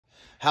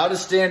How to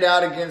stand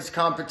out against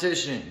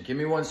competition. Give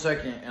me 1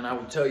 second and I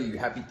will tell you,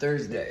 happy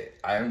Thursday.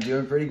 I am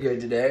doing pretty good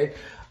today.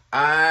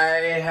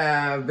 I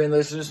have been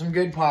listening to some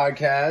good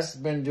podcasts,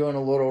 been doing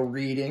a little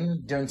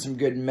reading, doing some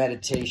good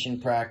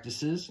meditation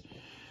practices.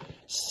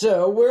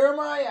 So where am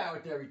I at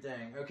with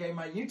everything? Okay,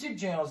 my YouTube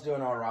channel is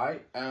doing all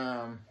right.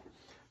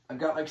 I've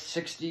got like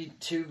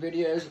 62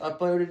 videos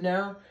uploaded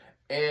now.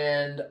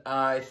 And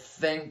I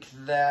think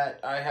that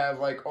I have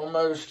like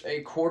almost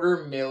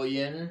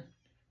 250,000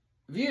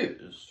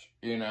 views,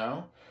 you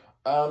know?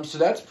 So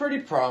that's pretty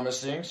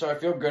promising. So I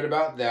feel good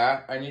about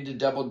that. I need to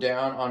double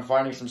down on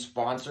finding some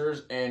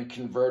sponsors and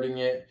converting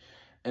it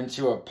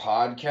into a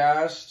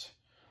podcast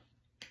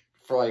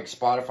for like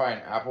Spotify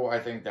and Apple. I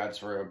think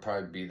that's where it would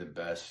probably be the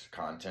best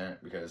content,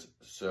 because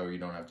so you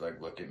don't have to like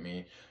look at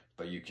me,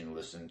 but you can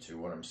listen to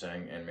what I'm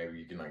saying and maybe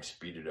you can like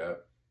speed it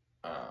up.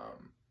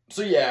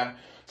 So yeah,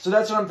 so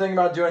that's what I'm thinking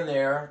about doing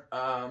there.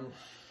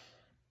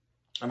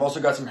 I've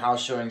also got some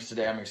house showings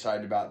today. I'm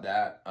excited about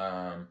that.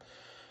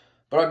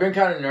 But I've been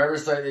kind of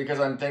nervous lately because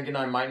I'm thinking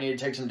I might need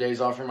to take some days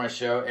off from my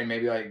show and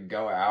maybe like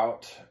go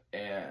out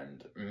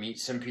and meet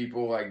some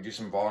people, like do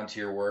some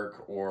volunteer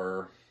work,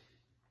 or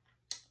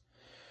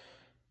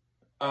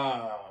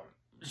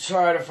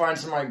try to find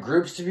some like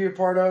groups to be a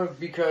part of,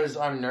 because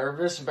I'm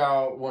nervous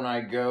about when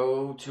I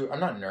go to,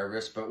 I'm not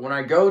nervous, but when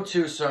I go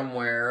to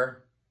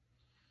somewhere,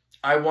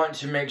 I want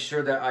to make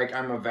sure that like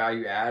I'm a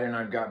value add, and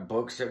I've got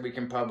books that we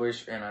can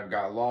publish, and I've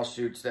got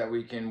lawsuits that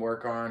we can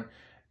work on.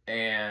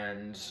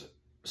 And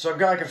so I've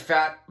got like a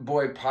fat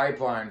boy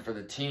pipeline for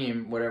the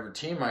team, whatever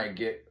team I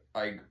get,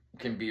 I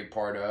can be a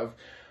part of.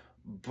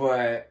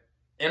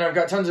 And I've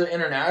got tons of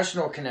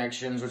international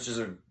connections, which is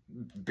a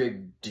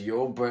big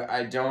deal, but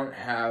I don't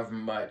have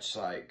much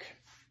like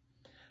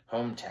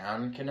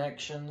hometown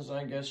connections,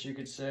 I guess you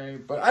could say.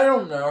 But I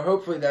don't know.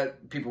 Hopefully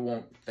that people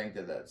won't think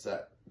that that's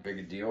that big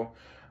a deal.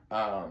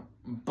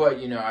 But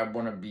you know, I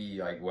want to be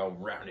like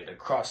well-rounded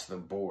across the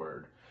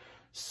board.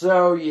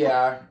 So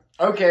yeah.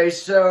 Okay,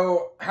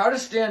 so how to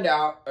stand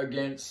out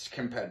against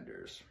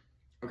competitors.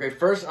 Okay,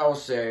 first I will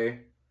say,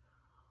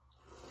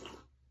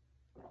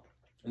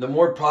 the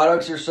more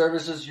products or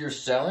services you're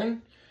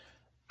selling,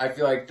 I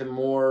feel like the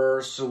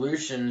more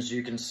solutions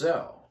you can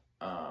sell.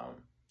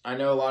 I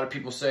know a lot of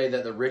people say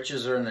that the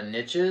riches are in the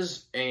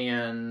niches,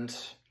 and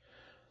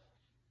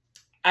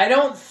I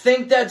don't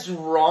think that's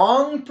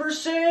wrong per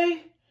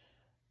se.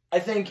 I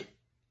think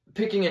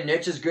picking a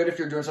niche is good if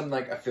you're doing something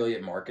like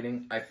affiliate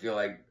marketing. I feel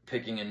like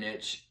picking a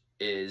niche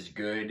is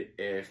good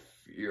if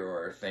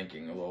you're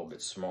thinking a little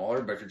bit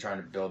smaller, but if you're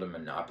trying to build a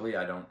monopoly,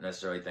 I don't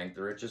necessarily think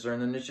the riches are in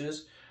the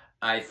niches.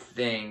 I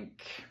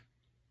think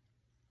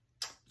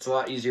it's a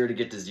lot easier to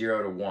get to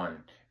 0 to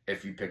 1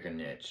 if you pick a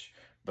niche.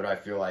 But I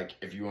feel like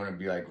if you want to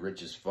be like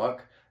rich as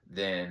fuck,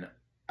 then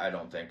I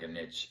don't think a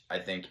niche. I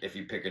think if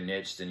you pick a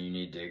niche, then you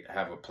need to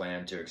have a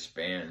plan to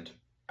expand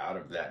out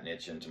of that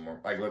niche into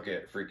more. Like, look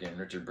at freaking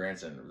Richard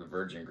Branson, the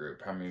Virgin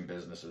Group. How many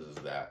businesses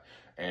is that?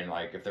 And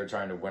like, if they're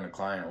trying to win a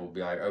client, we'll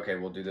be like, okay,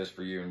 we'll do this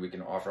for you, and we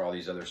can offer all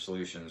these other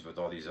solutions with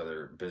all these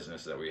other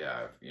business that we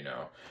have, you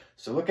know?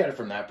 So look at it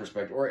from that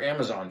perspective. Or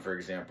Amazon, for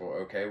example.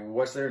 Okay,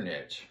 what's their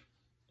niche?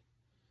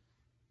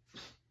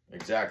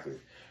 Exactly.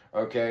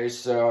 Okay,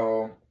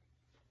 so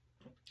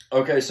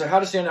how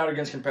to stand out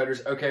against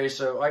competitors. Okay,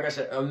 so like I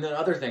said, and then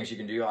other things you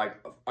can do, like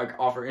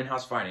offer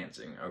in-house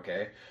financing,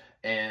 okay?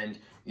 And,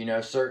 you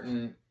know,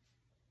 certain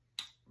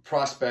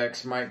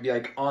prospects might be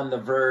like on the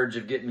verge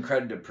of getting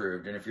credit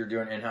approved. And if you're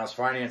doing in-house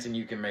financing,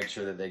 you can make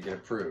sure that they get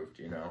approved,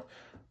 you know.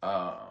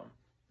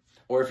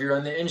 Or if you're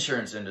in the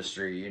insurance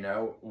industry, you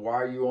know, why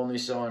are you only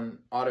selling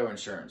auto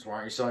insurance? Why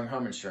aren't you selling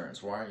home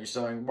insurance? Why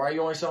are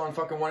you only selling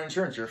fucking one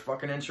insurance? You're a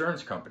fucking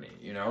insurance company,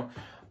 you know.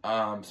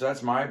 So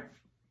that's my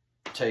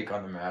take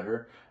on the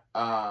matter.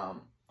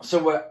 So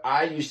what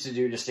I used to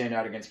do to stand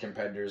out against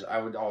competitors, I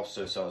would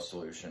also sell a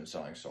solution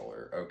selling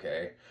solar,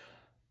 okay?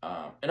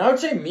 And I would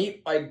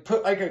say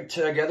put like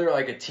together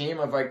like a team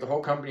of like the whole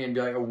company and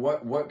be like,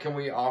 what can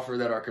we offer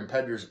that our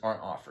competitors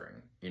aren't offering?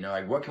 You know,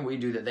 like what can we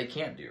do that they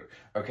can't do?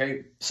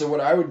 Okay, so what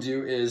I would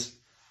do is,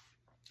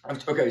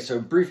 okay,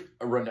 so brief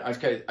rundown.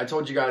 Okay, I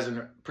told you guys in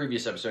a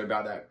previous episode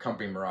about that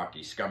company Meraki,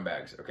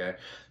 scumbags, okay?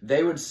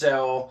 They would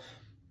sell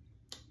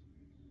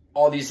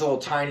all these little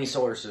tiny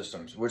solar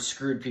systems, which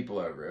screwed people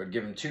over. It would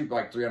give them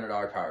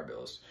 $300 power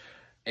bills.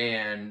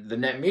 And the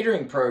net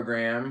metering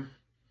program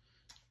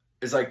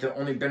is like the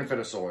only benefit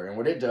of solar. And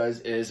what it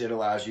does is it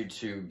allows you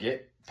to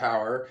get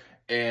power,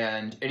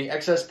 and any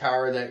excess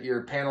power that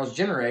your panels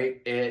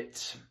generate,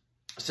 it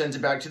sends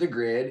it back to the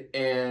grid,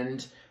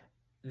 and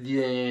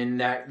then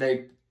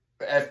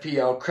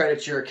FPL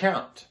credits your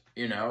account,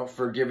 you know,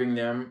 for giving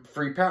them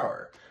free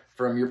power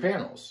from your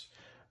panels.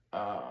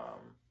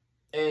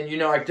 And, you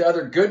know, like the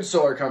other good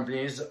solar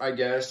companies, I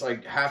guess,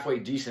 like halfway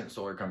decent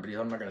solar companies,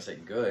 I'm not going to say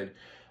good,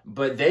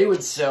 but they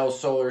would sell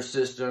solar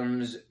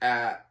systems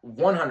at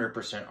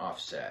 100%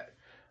 offset,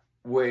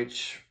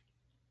 which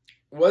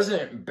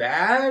wasn't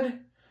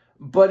bad,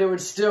 but it would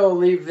still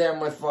leave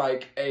them with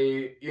like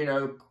a, you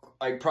know,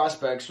 like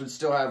prospects would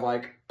still have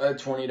like a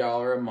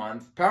 $20 a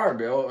month power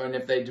bill, and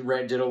if they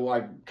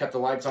kept the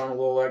lights on a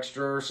little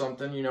extra or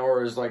something, you know,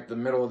 or is like the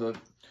middle of the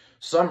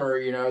summer,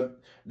 you know,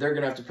 they're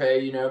gonna have to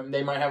pay, you know,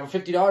 they might have a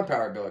 $50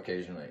 power bill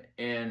occasionally.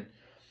 And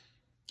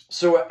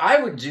so what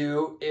I would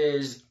do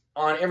is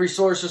on every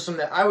solar system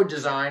that I would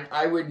design,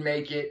 I would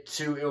make it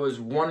to, it was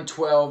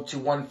 112 to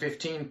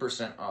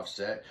 115%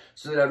 offset,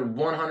 so that would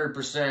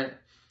 100%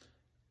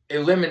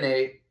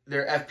 eliminate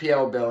their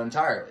FPL bill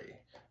entirely,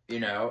 you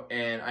know.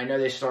 And I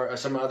know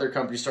some other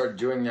companies started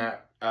doing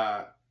that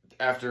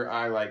after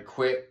I like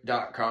quit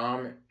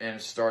 .com and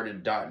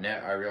started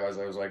 .net. I realized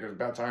it was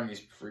about time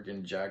these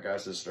freaking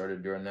jackasses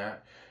started doing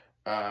that.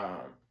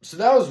 So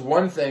that was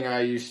one thing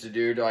I used to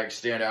do to like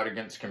stand out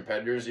against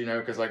competitors, you know,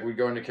 because like we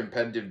go into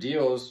competitive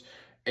deals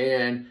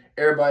and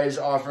everybody's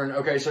offering,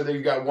 okay, so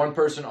they've got one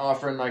person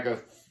offering like a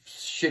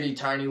shitty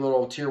tiny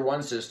little tier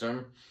 1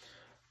 system,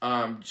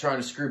 trying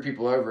to screw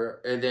people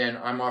over, and then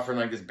I'm offering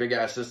like this big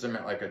ass system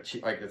at like at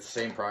the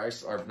same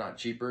price, or if not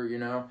cheaper, you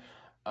know.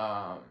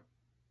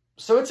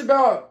 So it's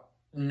about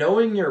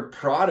knowing your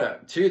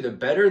product too. The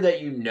better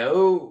that you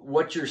know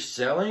what you're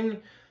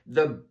selling,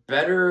 the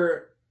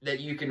better that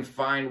you can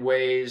find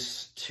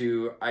ways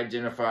to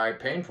identify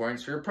pain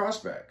points for your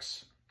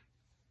prospects.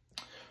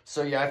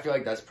 So yeah, I feel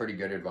like that's pretty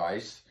good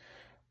advice.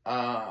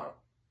 The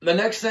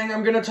next thing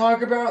I'm going to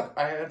talk about,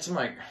 I had some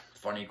like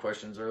funny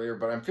questions earlier,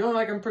 but I'm feeling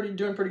like I'm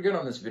doing pretty good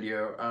on this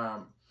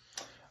video.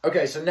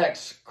 Okay, so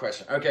next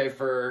question. Okay,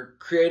 for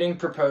creating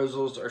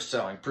proposals or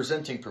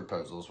presenting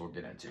proposals we'll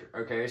get into.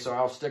 Okay, so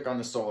I'll stick on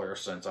the solar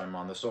since I'm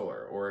on the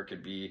solar, or it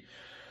could be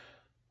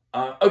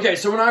okay,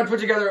 so when I would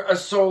put together a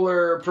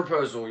solar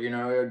proposal, you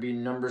know, it would be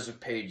numbers of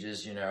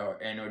pages, you know,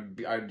 and it would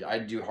be,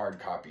 I'd do hard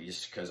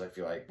copies, because I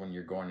feel like when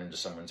you're going into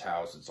someone's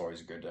house, it's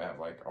always good to have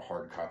like a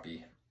hard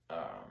copy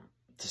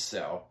to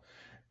sell.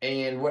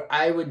 And what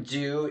I would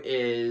do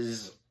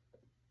is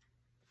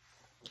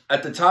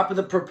at the top of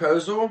the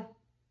proposal,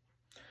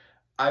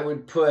 I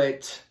would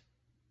put,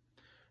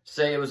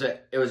 say it was an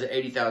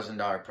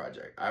 $80,000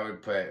 project. I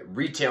would put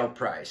retail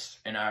price,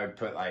 and I would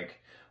put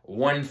like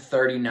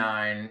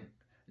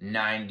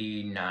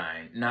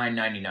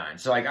 $139.99.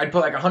 So like I'd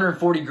put like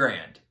 140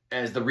 grand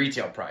as the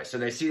retail price. So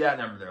they see that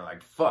number, they're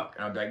like, fuck.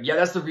 And I'd be like, yeah,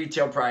 that's the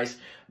retail price.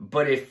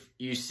 But if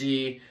you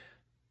see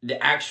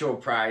the actual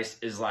price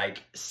is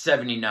like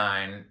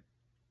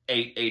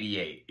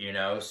 79,888, you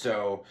know?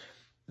 So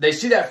they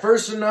see that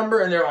first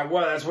number and they're like,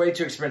 wow, that's way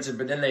too expensive.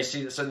 But then they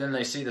see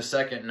the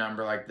second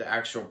number, like the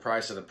actual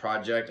price of the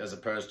project, as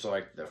opposed to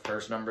like the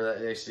first number that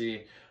they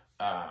see.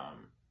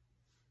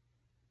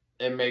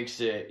 It makes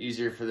it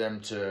easier for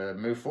them to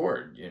move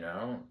forward, you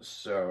know?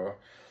 So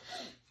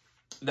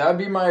that would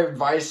be my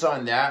advice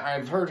on that.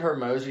 I've heard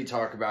Hermosi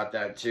talk about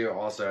that too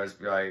also, as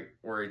like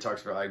where he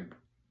talks about like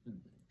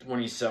when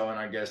he's selling,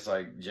 I guess,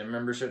 like gym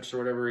memberships or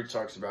whatever, he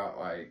talks about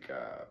like,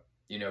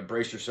 you know,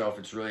 brace yourself,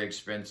 it's really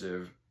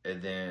expensive,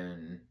 and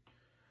then,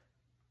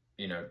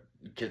 you know,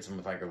 get them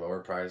with like a lower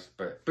price.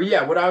 But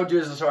yeah, what I would do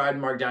is, so I'd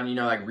mark down, you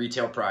know, like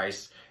retail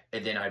price,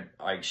 and then I'd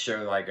like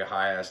show like a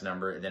high ass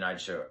number, and then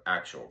I'd show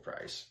actual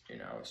price, you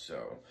know.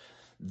 So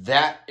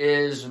that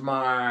is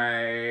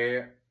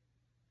my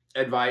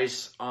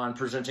advice on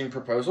presenting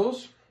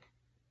proposals.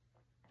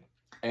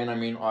 And I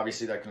mean,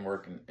 obviously that can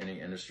work in any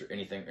industry,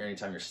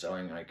 anytime you're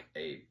selling like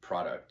a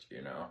product,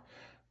 you know.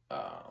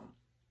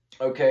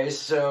 Okay,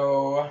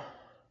 so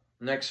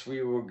next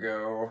we will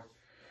go,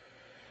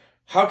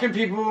 how can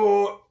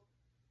people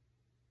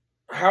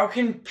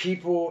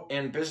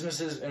and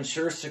businesses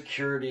ensure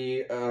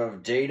security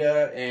of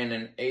data in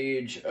an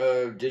age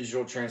of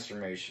digital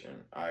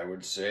transformation? I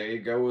would say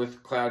go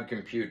with cloud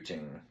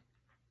computing.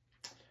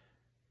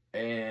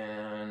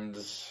 And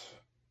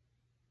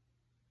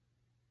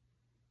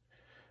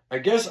I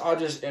guess I'll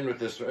just end with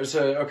this one.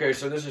 So, okay,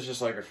 so this is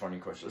just like a funny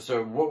question.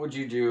 So what would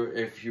you do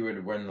if you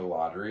would win the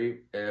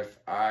lottery? If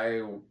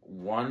I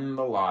won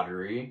the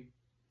lottery,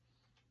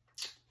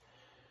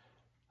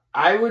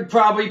 I would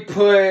probably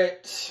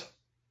put,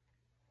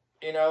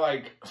 you know,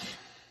 like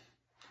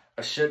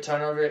a shit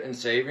ton of it in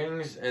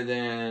savings, and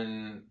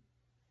then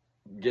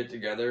get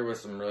together with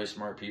some really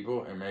smart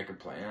people and make a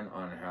plan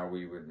on how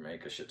we would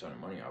make a shit ton of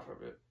money off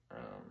of it.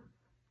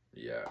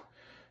 Yeah.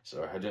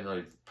 So I didn't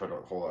really put a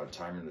whole lot of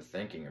time into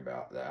thinking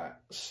about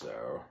that.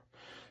 So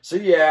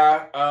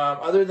yeah,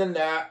 other than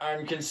that,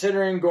 I'm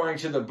considering going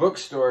to the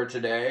bookstore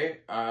today.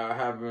 I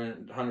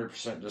haven't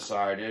 100%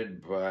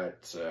 decided,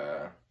 but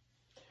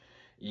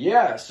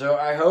yeah, so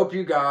I hope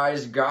you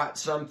guys got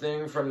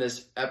something from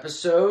this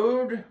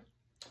episode,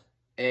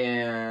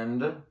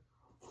 and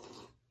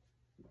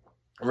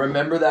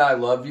remember that I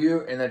love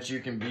you and that you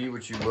can be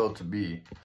what you will to be.